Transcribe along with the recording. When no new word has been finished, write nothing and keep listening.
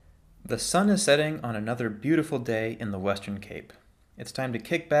The sun is setting on another beautiful day in the Western Cape. It's time to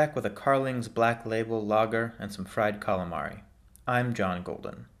kick back with a Carling's Black Label lager and some fried calamari. I'm John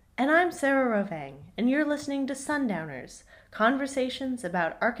Golden. And I'm Sarah Rovang, and you're listening to Sundowners, conversations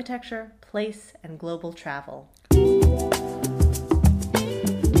about architecture, place, and global travel.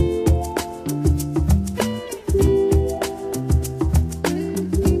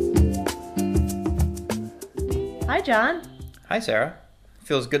 Hi, John. Hi, Sarah.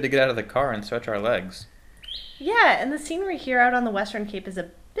 Feels good to get out of the car and stretch our legs. Yeah, and the scenery here out on the Western Cape is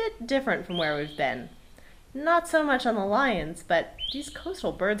a bit different from where we've been. Not so much on the lions, but these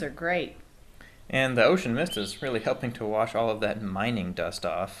coastal birds are great. And the ocean mist is really helping to wash all of that mining dust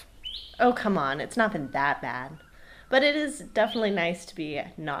off. Oh, come on, it's not been that bad. But it is definitely nice to be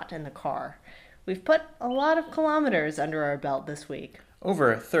not in the car. We've put a lot of kilometers under our belt this week.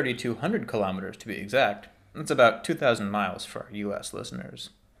 Over 3,200 kilometers to be exact. That's about 2,000 miles for our U.S.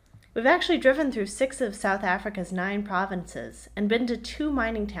 listeners. We've actually driven through 6 of South Africa's 9 provinces and been to 2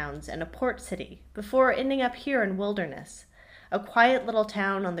 mining towns and a port city before ending up here in Wilderness, a quiet little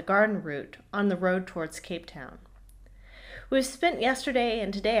town on the Garden Route on the road towards Cape Town. We've spent yesterday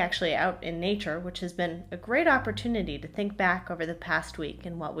and today actually out in nature, which has been a great opportunity to think back over the past week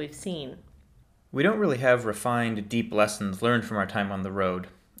and what we've seen. We don't really have refined, deep lessons learned from our time on the road.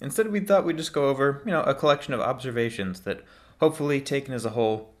 Instead, we thought we'd just go over, a collection of observations that, hopefully, taken as a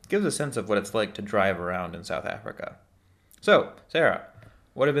whole, gives a sense of what it's like to drive around in South Africa. So, Sarah,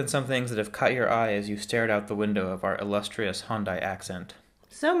 what have been some things that have caught your eye as you stared out the window of our illustrious Hyundai Accent?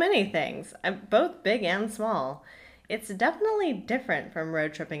 So many things, both big and small. It's definitely different from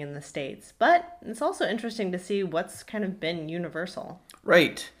road tripping in the States, but it's also interesting to see what's kind of been universal.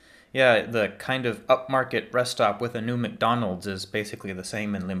 Right. Yeah, the kind of upmarket rest stop with a new McDonald's is basically the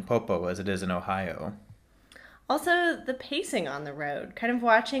same in Limpopo as it is in Ohio. Also, the pacing on the road, kind of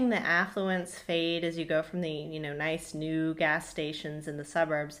watching the affluence fade as you go from the, nice new gas stations in the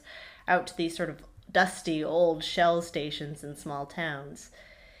suburbs out to these sort of dusty old Shell stations in small towns.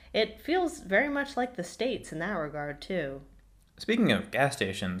 It feels very much like the States in that regard, too. Speaking of gas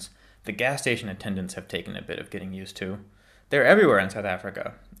stations, the gas station attendants have taken a bit of getting used to. They're everywhere in South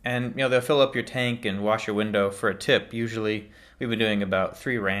Africa. And, they'll fill up your tank and wash your window for a tip. Usually, we've been doing about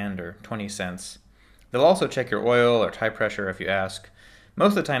 3 rand or 20 cents. They'll also check your oil or tire pressure if you ask.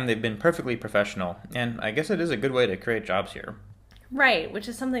 Most of the time, they've been perfectly professional, and I guess it is a good way to create jobs here. Right, which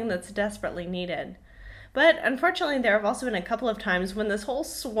is something that's desperately needed. But unfortunately, there have also been a couple of times when this whole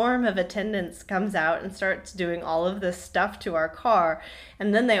swarm of attendants comes out and starts doing all of this stuff to our car,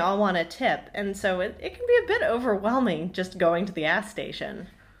 and then they all want a tip, and so it can be a bit overwhelming just going to the gas station.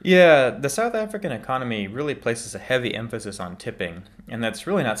 Yeah, the South African economy really places a heavy emphasis on tipping, and that's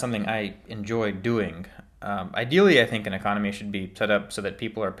really not something I enjoy doing. Ideally, I think an economy should be set up so that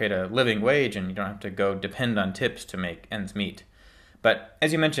people are paid a living wage and you don't have to go depend on tips to make ends meet. But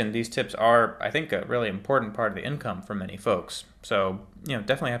as you mentioned, these tips are, I think, a really important part of the income for many folks. So,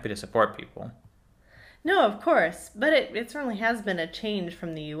 definitely happy to support people. No, of course, but it certainly has been a change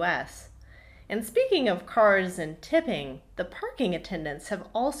from the U.S. And speaking of cars and tipping, the parking attendants have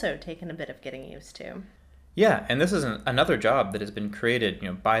also taken a bit of getting used to. Yeah, and this is another job that has been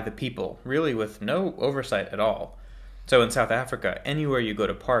created, by the people, really with no oversight at all. So in South Africa, anywhere you go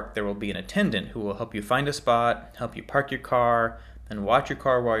to park, there will be an attendant who will help you find a spot, help you park your car, then watch your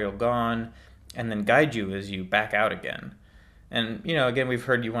car while you're gone, and then guide you as you back out again. And, again, we've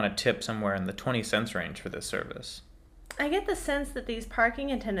heard you want to tip somewhere in the 20 cents range for this service. I get the sense that these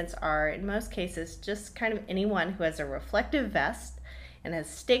parking attendants are, in most cases, just kind of anyone who has a reflective vest and has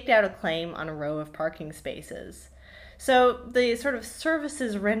staked out a claim on a row of parking spaces. So the sort of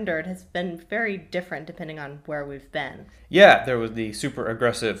services rendered has been very different depending on where we've been. Yeah, there was the super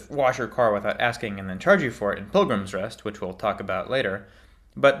aggressive wash your car without asking and then charge you for it in Pilgrim's Rest, which we'll talk about later.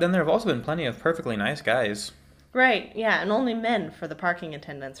 But then there have also been plenty of perfectly nice guys. Right, yeah, and only men for the parking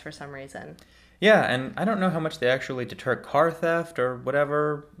attendants for some reason. Yeah, and I don't know how much they actually deter car theft or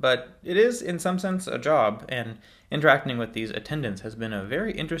whatever, but it is, in some sense, a job, and interacting with these attendants has been a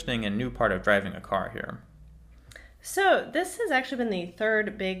very interesting and new part of driving a car here. So, this has actually been the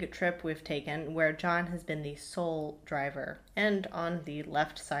third big trip we've taken where John has been the sole driver and on the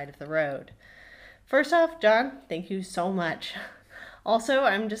left side of the road. First off, John, thank you so much. Also,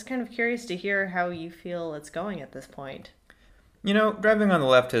 I'm just kind of curious to hear how you feel it's going at this point. Driving on the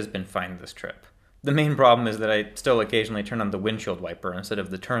left has been fine this trip. The main problem is that I still occasionally turn on the windshield wiper instead of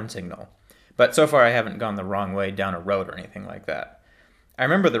the turn signal. But so far I haven't gone the wrong way down a road or anything like that. I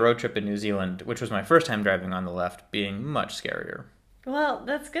remember the road trip in New Zealand, which was my first time driving on the left, being much scarier. Well,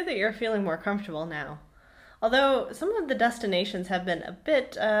 that's good that you're feeling more comfortable now. Although some of the destinations have been a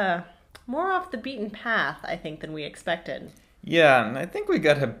bit More off the beaten path, I think, than we expected. Yeah, and I think we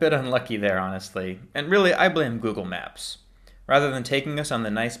got a bit unlucky there, honestly. And really, I blame Google Maps. Rather than taking us on the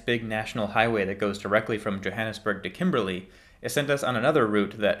nice big national highway that goes directly from Johannesburg to Kimberley, it sent us on another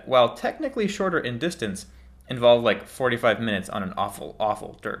route that, while technically shorter in distance, involved like 45 minutes on an awful,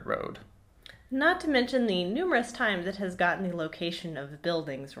 awful dirt road. Not to mention the numerous times it has gotten the location of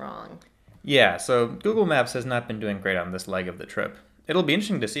buildings wrong. Yeah, so Google Maps has not been doing great on this leg of the trip. It'll be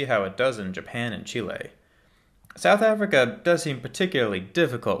interesting to see how it does in Japan and Chile. South Africa does seem particularly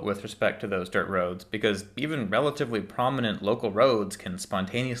difficult with respect to those dirt roads because even relatively prominent local roads can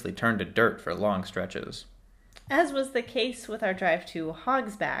spontaneously turn to dirt for long stretches. As was the case with our drive to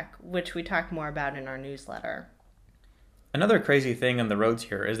Hogsback, which we talk more about in our newsletter. Another crazy thing on the roads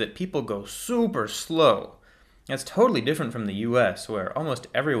here is that people go super slow. That's totally different from the US, where almost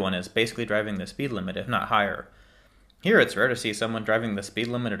everyone is basically driving the speed limit, if not higher. Here it's rare to see someone driving the speed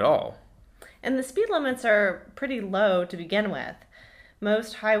limit at all. And the speed limits are pretty low to begin with.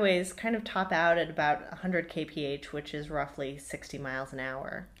 Most highways kind of top out at about 100 kph, which is roughly 60 miles an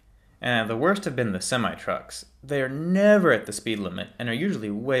hour. And the worst have been the semi-trucks. They are never at the speed limit and are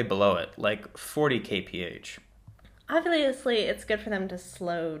usually way below it, like 40 kph. Obviously, it's good for them to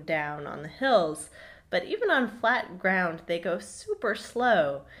slow down on the hills, but even on flat ground, they go super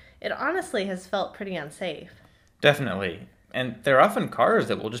slow. It honestly has felt pretty unsafe. Definitely. And there are often cars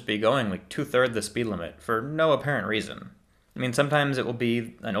that will just be going like two-thirds the speed limit for no apparent reason. I mean, sometimes it will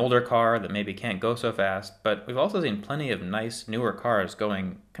be an older car that maybe can't go so fast, but we've also seen plenty of nice, newer cars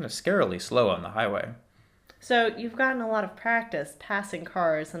going kind of scarily slow on the highway. So you've gotten a lot of practice passing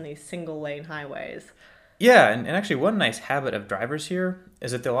cars on these single-lane highways. Yeah, and actually one nice habit of drivers here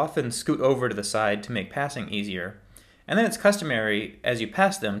is that they'll often scoot over to the side to make passing easier. And then it's customary, as you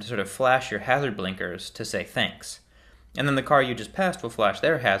pass them, to sort of flash your hazard blinkers to say thanks. And then the car you just passed will flash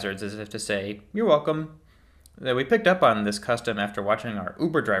their hazards as if to say, "You're welcome." We picked up on this custom after watching our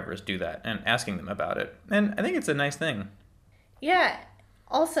Uber drivers do that and asking them about it. And I think it's a nice thing. Yeah,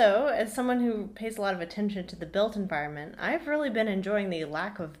 also, as someone who pays a lot of attention to the built environment, I've really been enjoying the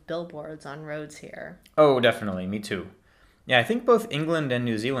lack of billboards on roads here. Oh, definitely, me too. Yeah, I think both England and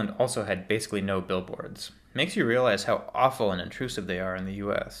New Zealand also had basically no billboards. Makes you realize how awful and intrusive they are in the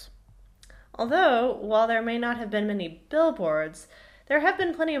US. Although, while there may not have been many billboards, there have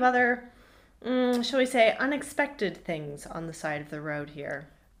been plenty of other, shall we say, unexpected things on the side of the road here.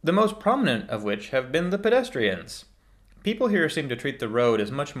 The most prominent of which have been the pedestrians. People here seem to treat the road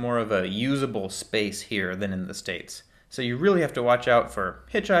as much more of a usable space here than in the States. So you really have to watch out for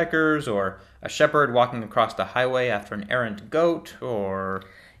hitchhikers or a shepherd walking across the highway after an errant goat or...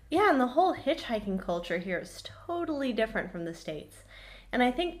 Yeah, and the whole hitchhiking culture here is totally different from the States. And I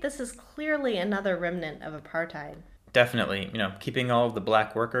think this is clearly another remnant of apartheid. Definitely, keeping all of the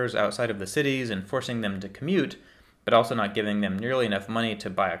black workers outside of the cities and forcing them to commute, but also not giving them nearly enough money to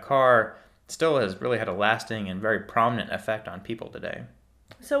buy a car, still has really had a lasting and very prominent effect on people today.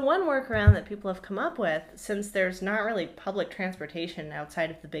 So one workaround that people have come up with, since there's not really public transportation outside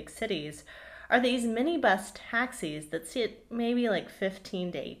of the big cities, are these minibus taxis that sit maybe like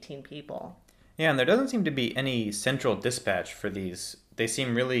 15 to 18 people. Yeah, and there doesn't seem to be any central dispatch for these. They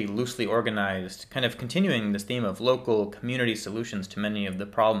seem really loosely organized, kind of continuing this theme of local community solutions to many of the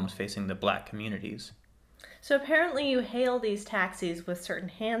problems facing the black communities. So apparently you hail these taxis with certain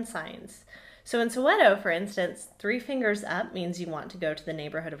hand signs. So in Soweto, for instance, 3 fingers up means you want to go to the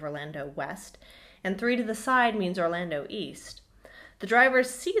neighborhood of Orlando West, and 3 to the side means Orlando East. The drivers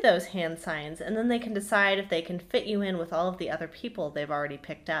see those hand signs, and then they can decide if they can fit you in with all of the other people they've already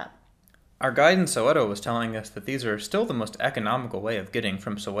picked up. Our guide in Soweto was telling us that these are still the most economical way of getting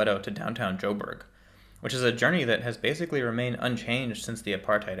from Soweto to downtown Joburg, which is a journey that has basically remained unchanged since the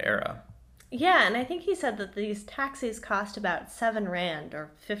apartheid era. Yeah, and I think he said that these taxis cost about 7 rand,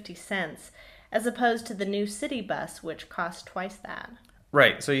 or 50 cents, as opposed to the new city bus, which cost twice that.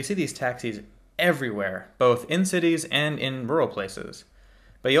 Right, so you see these taxis everywhere, both in cities and in rural places.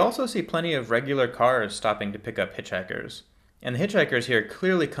 But you also see plenty of regular cars stopping to pick up hitchhikers. And the hitchhikers here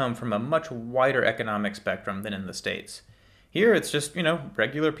clearly come from a much wider economic spectrum than in the States. Here it's just,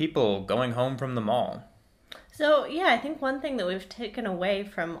 regular people going home from the mall. So, yeah, I think one thing that we've taken away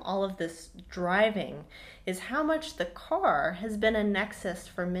from all of this driving is how much the car has been a nexus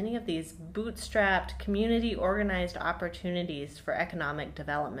for many of these bootstrapped, community-organized opportunities for economic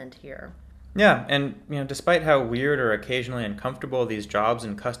development here. Yeah, and, despite how weird or occasionally uncomfortable these jobs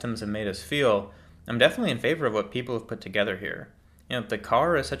and customs have made us feel, I'm definitely in favor of what people have put together here. The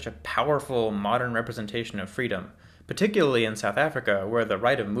car is such a powerful, modern representation of freedom, particularly in South Africa, where the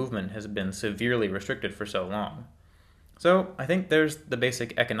right of movement has been severely restricted for so long. So I think there's the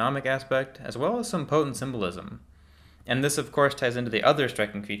basic economic aspect, as well as some potent symbolism. And this, of course, ties into the other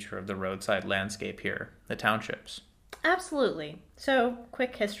striking feature of the roadside landscape here, the townships. Absolutely. So,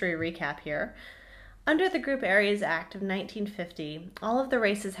 quick history recap here. Under the Group Areas Act of 1950, all of the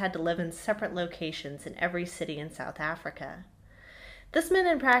races had to live in separate locations in every city in South Africa. This meant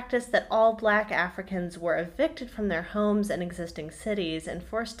in practice that all black Africans were evicted from their homes and existing cities and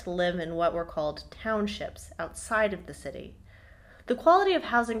forced to live in what were called townships outside of the city. The quality of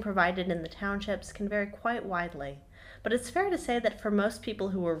housing provided in the townships can vary quite widely, but it's fair to say that for most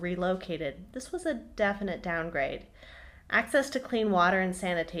people who were relocated, this was a definite downgrade. Access to clean water and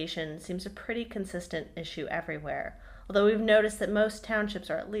sanitation seems a pretty consistent issue everywhere, although we've noticed that most townships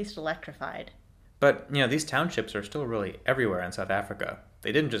are at least electrified. But, these townships are still really everywhere in South Africa.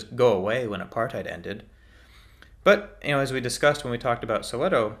 They didn't just go away when apartheid ended. But, as we discussed when we talked about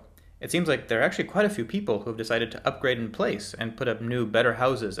Soweto, it seems like there are actually quite a few people who have decided to upgrade in place and put up new, better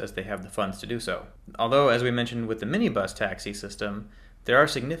houses as they have the funds to do so. Although, as we mentioned with the minibus taxi system, there are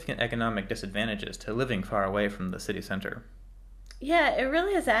significant economic disadvantages to living far away from the city center. Yeah, it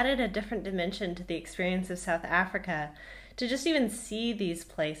really has added a different dimension to the experience of South Africa to just even see these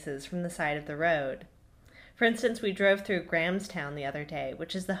places from the side of the road. For instance, we drove through Grahamstown the other day,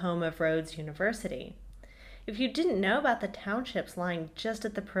 which is the home of Rhodes University. If you didn't know about the townships lying just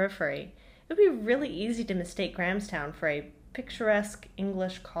at the periphery, it would be really easy to mistake Grahamstown for a picturesque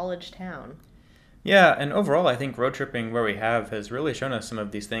English college town. Yeah, and overall, I think road tripping where we have has really shown us some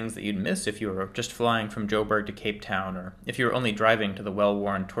of these things that you'd miss if you were just flying from Joburg to Cape Town, or if you were only driving to the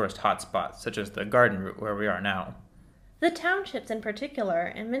well-worn tourist hotspots, such as the Garden Route where we are now. The townships in particular,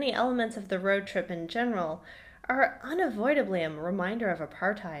 and many elements of the road trip in general, are unavoidably a reminder of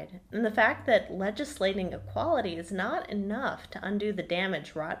apartheid, and the fact that legislating equality is not enough to undo the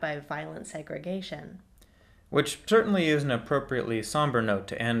damage wrought by violent segregation. Which certainly is an appropriately somber note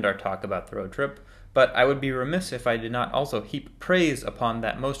to end our talk about the road trip, but I would be remiss if I did not also heap praise upon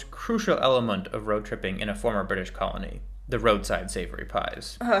that most crucial element of road tripping in a former British colony, the roadside savory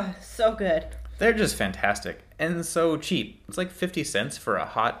pies. So good. They're just fantastic, and so cheap. It's like 50 cents for a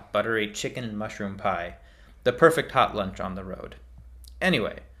hot, buttery chicken and mushroom pie. The perfect hot lunch on the road.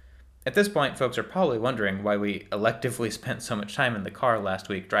 Anyway, at this point, folks are probably wondering why we electively spent so much time in the car last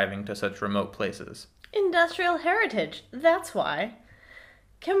week driving to such remote places. Industrial heritage, that's why.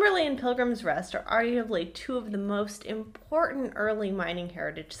 Kimberley and Pilgrim's Rest are arguably two of the most important early mining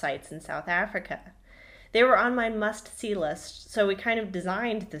heritage sites in South Africa. They were on my must-see list, so we kind of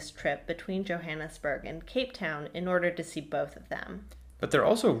designed this trip between Johannesburg and Cape Town in order to see both of them. But they're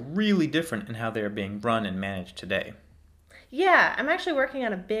also really different in how they are being run and managed today. Yeah, I'm actually working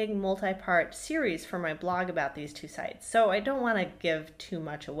on a big multi-part series for my blog about these two sites, so I don't want to give too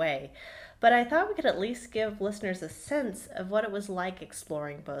much away. But I thought we could at least give listeners a sense of what it was like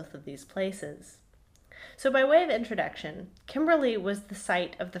exploring both of these places. So by way of introduction, Kimberley was the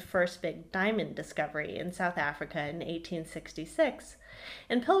site of the first big diamond discovery in South Africa in 1866,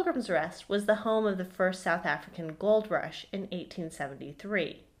 and Pilgrim's Rest was the home of the first South African gold rush in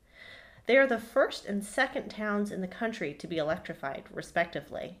 1873. They are the first and second towns in the country to be electrified,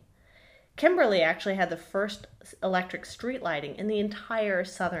 respectively. Kimberley actually had the first electric street lighting in the entire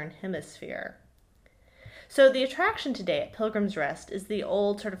southern hemisphere. So the attraction today at Pilgrim's Rest is the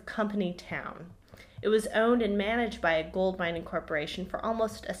old sort of company town. It was owned and managed by a gold mining corporation for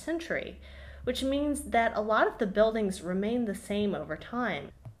almost a century, which means that a lot of the buildings remain the same over time.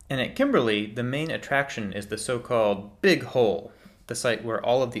 And at Kimberley, the main attraction is the so-called Big Hole, the site where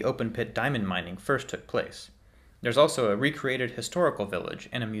all of the open-pit diamond mining first took place. There's also a recreated historical village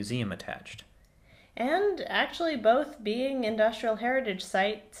and a museum attached. And actually, both being industrial heritage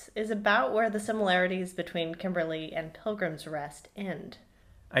sites is about where the similarities between Kimberley and Pilgrim's Rest end.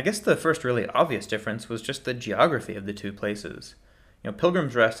 I guess the first really obvious difference was just the geography of the two places.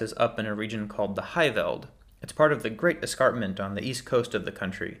 Pilgrim's Rest is up in a region called the Highveld. It's part of the Great Escarpment on the east coast of the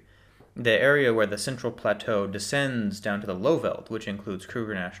country, the area where the Central Plateau descends down to the Lowveld, which includes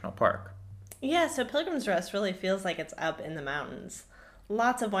Kruger National Park. Yeah, so Pilgrim's Rest really feels like it's up in the mountains.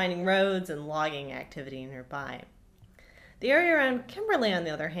 Lots of winding roads and logging activity nearby. The area around Kimberley, on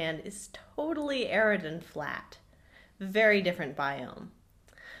the other hand, is totally arid and flat. Very different biome.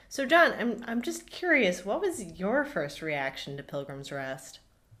 So John, I'm just curious, what was your first reaction to Pilgrim's Rest?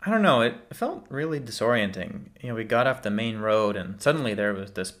 I don't know, it felt really disorienting. We got off the main road and suddenly there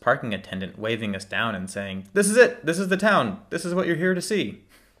was this parking attendant waving us down and saying, "This is it! This is the town! This is what you're here to see!"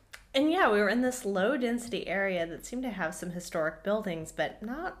 And yeah, we were in this low-density area that seemed to have some historic buildings, but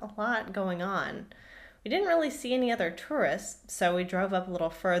not a lot going on. We didn't really see any other tourists, so we drove up a little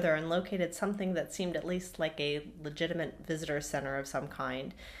further and located something that seemed at least like a legitimate visitor center of some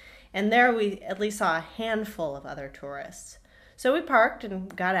kind. And there we at least saw a handful of other tourists. So we parked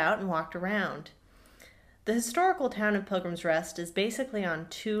and got out and walked around. The historical town of Pilgrim's Rest is basically on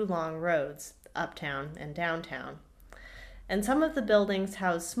two long roads, uptown and downtown. And some of the buildings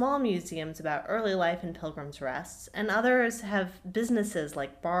house small museums about early life in Pilgrim's Rest, and others have businesses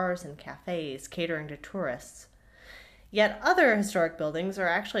like bars and cafes catering to tourists. Yet other historic buildings are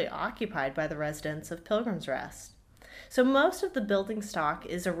actually occupied by the residents of Pilgrim's Rest. So most of the building stock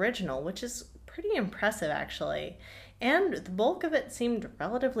is original, which is pretty impressive actually, and the bulk of it seemed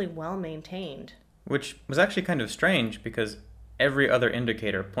relatively well maintained. Which was actually kind of strange because every other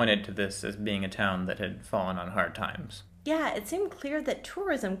indicator pointed to this as being a town that had fallen on hard times. Yeah, it seemed clear that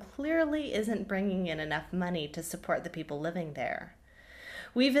tourism clearly isn't bringing in enough money to support the people living there.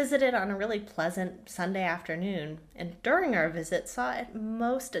 We visited on a really pleasant Sunday afternoon, and during our visit saw at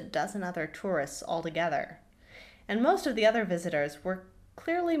most a dozen other tourists altogether. And most of the other visitors were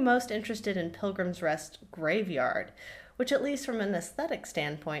clearly most interested in Pilgrim's Rest graveyard, which at least from an aesthetic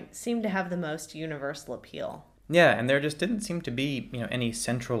standpoint seemed to have the most universal appeal. Yeah, and there just didn't seem to be, any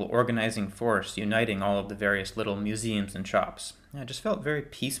central organizing force uniting all of the various little museums and shops. It just felt very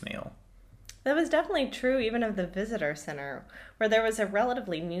piecemeal. That was definitely true even of the visitor center, where there was a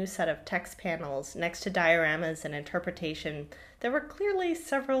relatively new set of text panels next to dioramas and interpretation that were clearly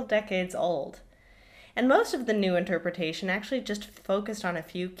several decades old. And most of the new interpretation actually just focused on a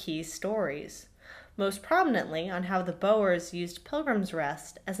few key stories, most prominently on how the Boers used Pilgrim's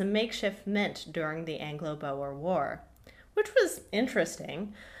Rest as a makeshift mint during the Anglo-Boer War, which was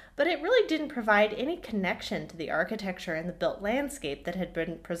interesting, but it really didn't provide any connection to the architecture and the built landscape that had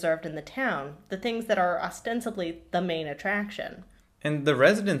been preserved in the town, the things that are ostensibly the main attraction. And the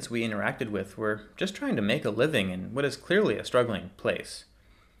residents we interacted with were just trying to make a living in what is clearly a struggling place.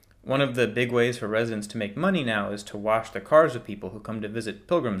 One of the big ways for residents to make money now is to wash the cars of people who come to visit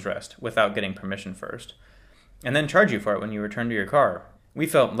Pilgrim's Rest without getting permission first, and then charge you for it when you return to your car. We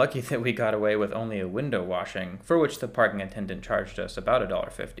felt lucky that we got away with only a window washing, for which the parking attendant charged us about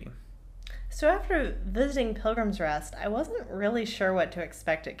 $1.50. So after visiting Pilgrim's Rest, I wasn't really sure what to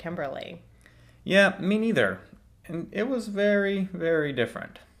expect at Kimberley. Yeah, me neither. And it was very, very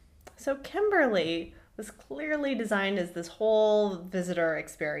different. So Kimberley was clearly designed as this whole visitor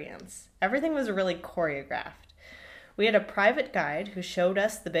experience. Everything was really choreographed. We had a private guide who showed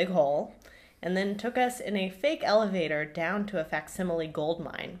us the big hole and then took us in a fake elevator down to a facsimile gold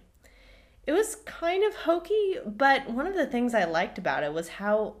mine. It was kind of hokey, but one of the things I liked about it was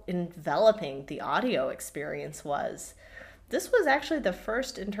how enveloping the audio experience was. This was actually the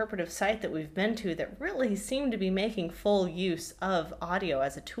first interpretive site that we've been to that really seemed to be making full use of audio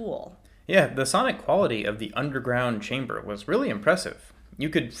as a tool. Yeah, the sonic quality of the underground chamber was really impressive. You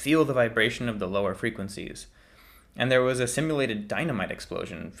could feel the vibration of the lower frequencies. And there was a simulated dynamite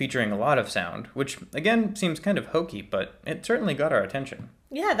explosion featuring a lot of sound, which again seems kind of hokey, but it certainly got our attention.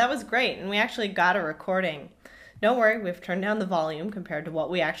 Yeah, that was great, and we actually got a recording. Don't worry, we've turned down the volume compared to what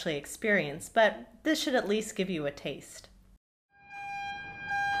we actually experienced, but this should at least give you a taste.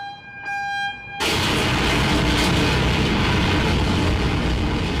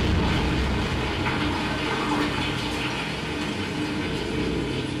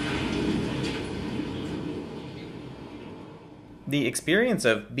 The experience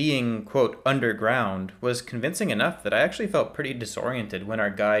of being, quote, underground was convincing enough that I actually felt pretty disoriented when our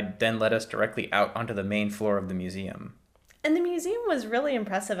guide then led us directly out onto the main floor of the museum. And the museum was really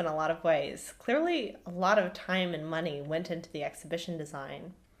impressive in a lot of ways. Clearly, a lot of time and money went into the exhibition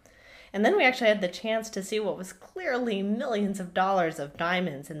design. And then we actually had the chance to see what was clearly millions of dollars of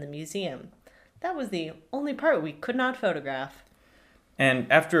diamonds in the museum. That was the only part we could not photograph.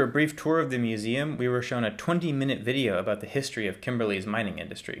 And after a brief tour of the museum, we were shown a 20-minute video about the history of Kimberley's mining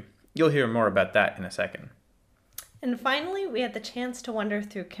industry. You'll hear more about that in a second. And finally, we had the chance to wander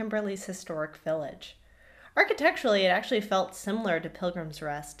through Kimberley's historic village. Architecturally, it actually felt similar to Pilgrim's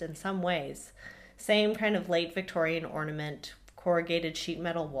Rest in some ways. Same kind of late Victorian ornament, corrugated sheet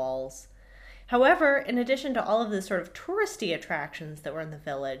metal walls. However, in addition to all of the sort of touristy attractions that were in the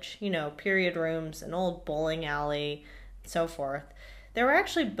village, period rooms, an old bowling alley, and so forth, there were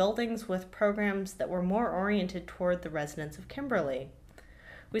actually buildings with programs that were more oriented toward the residents of Kimberley.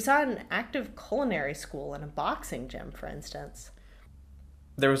 We saw an active culinary school and a boxing gym, for instance.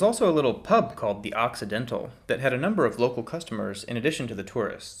 There was also a little pub called the Occidental that had a number of local customers in addition to the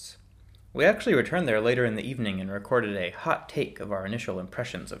tourists. We actually returned there later in the evening and recorded a hot take of our initial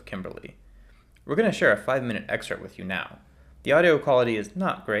impressions of Kimberley. We're going to share a 5-minute excerpt with you now. The audio quality is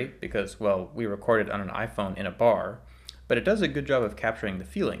not great because, well, we recorded on an iPhone in a bar, but it does a good job of capturing the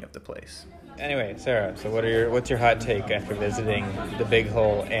feeling of the place. Anyway, Sarah, so what's your hot take after visiting the Big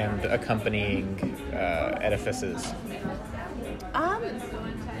Hole and accompanying edifices?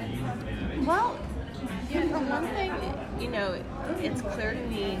 Well, for one thing, it's clear to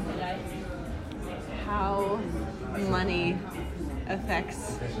me how money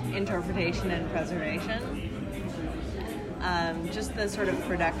affects interpretation and preservation. Just the sort of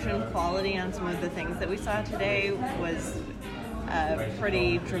production quality on some of the things that we saw today was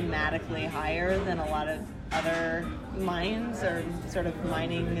pretty dramatically higher than a lot of other mines or sort of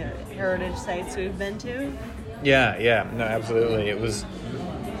mining heritage sites we've been to. Yeah, no, absolutely. It was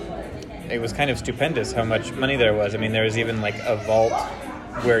kind of stupendous how much money there was. I mean, there was even like a vault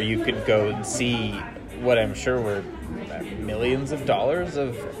where you could go and see what I'm sure were millions of dollars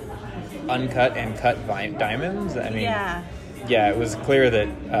of uncut and cut diamonds. I mean, yeah, it was clear that,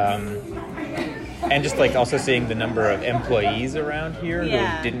 and just like also seeing the number of employees around here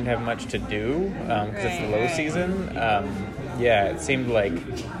who didn't have much to do because it's the low season. It seemed like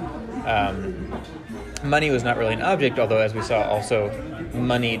money was not really an object, although as we saw also,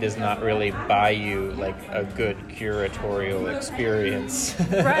 money does not really buy you like a good curatorial experience.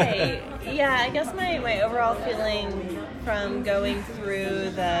 Right. Yeah, I guess my overall feeling from going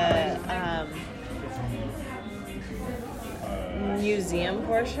through the museum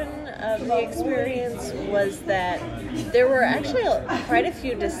portion of the experience was that there were actually quite a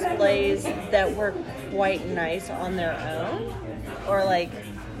few displays that were quite nice on their own, or like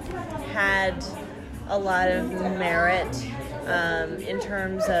had a lot of merit in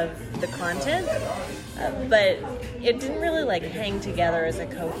terms of the content, but it didn't really like hang together as a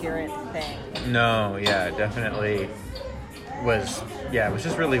coherent thing. No, yeah, definitely was. Yeah, it was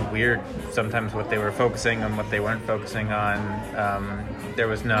just really weird sometimes what they were focusing on, what they weren't focusing on. There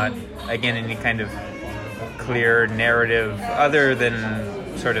was not, again, any kind of clear narrative other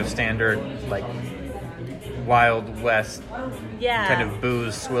than sort of standard like Wild West kind of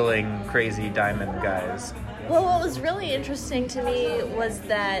booze swilling crazy diamond guys. Well, what was really interesting to me was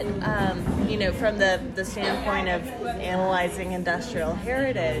that, from the standpoint of analyzing industrial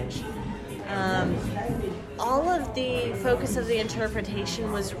heritage, all of the focus of the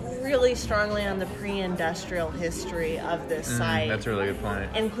interpretation was really strongly on the pre-industrial history of this site. That's a really good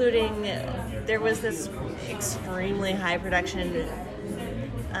point. Including, there was this extremely high production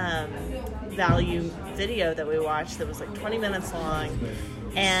value video that we watched that was like 20 minutes long.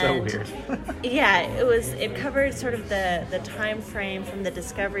 And so weird. it covered sort of the time frame from the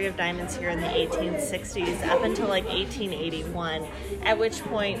discovery of diamonds here in the 1860s up until like 1881, at which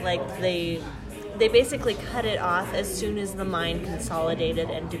point like they basically cut it off as soon as the mine consolidated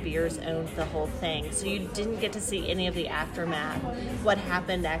and De Beers owned the whole thing. So you didn't get to see any of the aftermath, what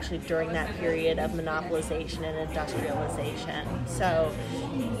happened actually during that period of monopolization and industrialization. So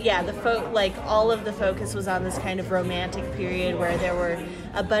yeah, all of the focus was on this kind of romantic period where there were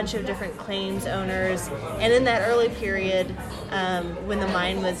a bunch of different claims owners. And in that early period, when the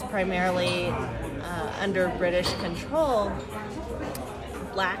mine was primarily under British control,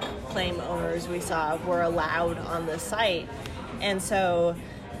 black claim owners we saw were allowed on the site. And so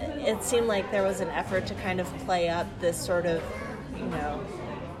it seemed like there was an effort to kind of play up this sort of,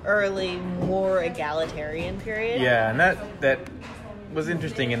 early, more egalitarian period. Yeah, and that was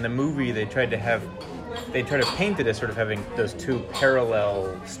interesting. In the movie, they tried to paint it as sort of having those two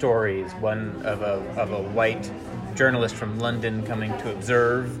parallel stories, one of a white journalist from London coming to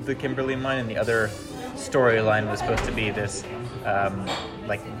observe the Kimberley mine, and the other storyline was supposed to be this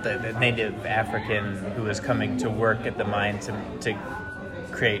like the native African who was coming to work at the mine to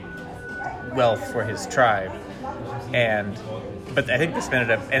create wealth for his tribe. But I think this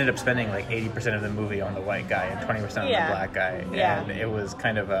ended up spending like 80% of the movie on the white guy and 20% on the black guy. Yeah. And it was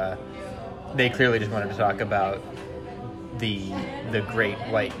kind of they clearly just wanted to talk about the great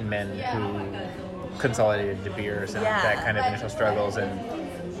white men who consolidated De Beers and that kind of initial struggles. And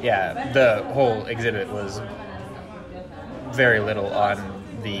yeah, the whole exhibit was very little on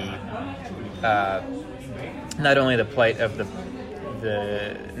the not only the plight of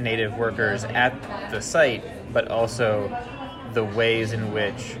the native workers at the site, but also the ways in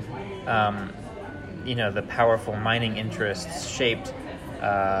which the powerful mining interests shaped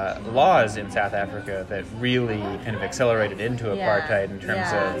laws in South Africa that really kind of accelerated into apartheid in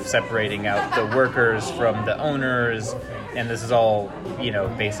terms of separating out the workers from the owners, and this is all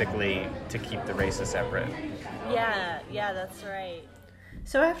basically to keep the races separate. Yeah, that's right.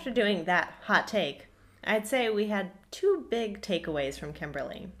 So after doing that hot take, I'd say we had two big takeaways from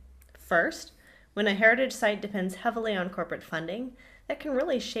Kimberley. First, When a heritage site depends heavily on corporate funding, that can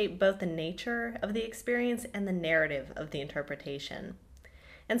really shape both the nature of the experience and the narrative of the interpretation.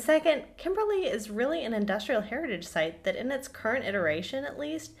 And second, Kimberly is really an industrial heritage site that, in its current iteration at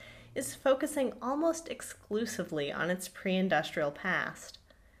least, is focusing almost exclusively on its pre-industrial past.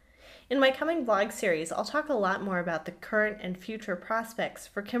 In my coming vlog series, I'll talk a lot more about the current and future prospects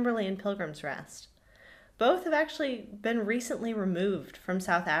for Kimberly and Pilgrim's Rest. Both have actually been recently removed from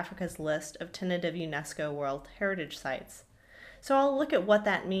South Africa's list of tentative UNESCO World Heritage Sites. So I'll look at what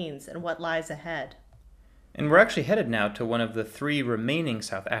that means and what lies ahead. And we're actually headed now to one of the 3 remaining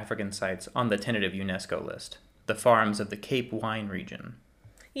South African sites on the tentative UNESCO list, the farms of the Cape Wine region.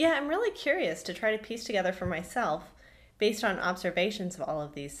 Yeah, I'm really curious to try to piece together for myself, based on observations of all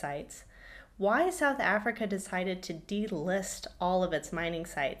of these sites, why South Africa decided to delist all of its mining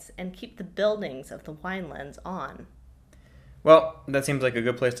sites and keep the buildings of the winelands on. Well, that seems like a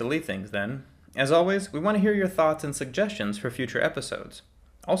good place to leave things then. As always, we want to hear your thoughts and suggestions for future episodes.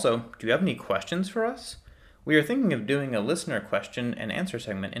 Also, do you have any questions for us? We are thinking of doing a listener question and answer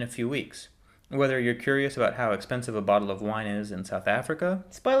segment in a few weeks. Whether you're curious about how expensive a bottle of wine is in South Africa,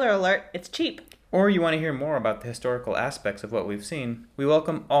 spoiler alert, it's cheap, or you want to hear more about the historical aspects of what we've seen, we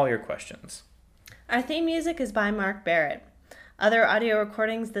welcome all your questions. Our theme music is by Mark Barrett. Other audio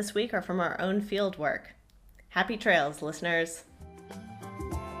recordings this week are from our own field work. Happy trails, listeners.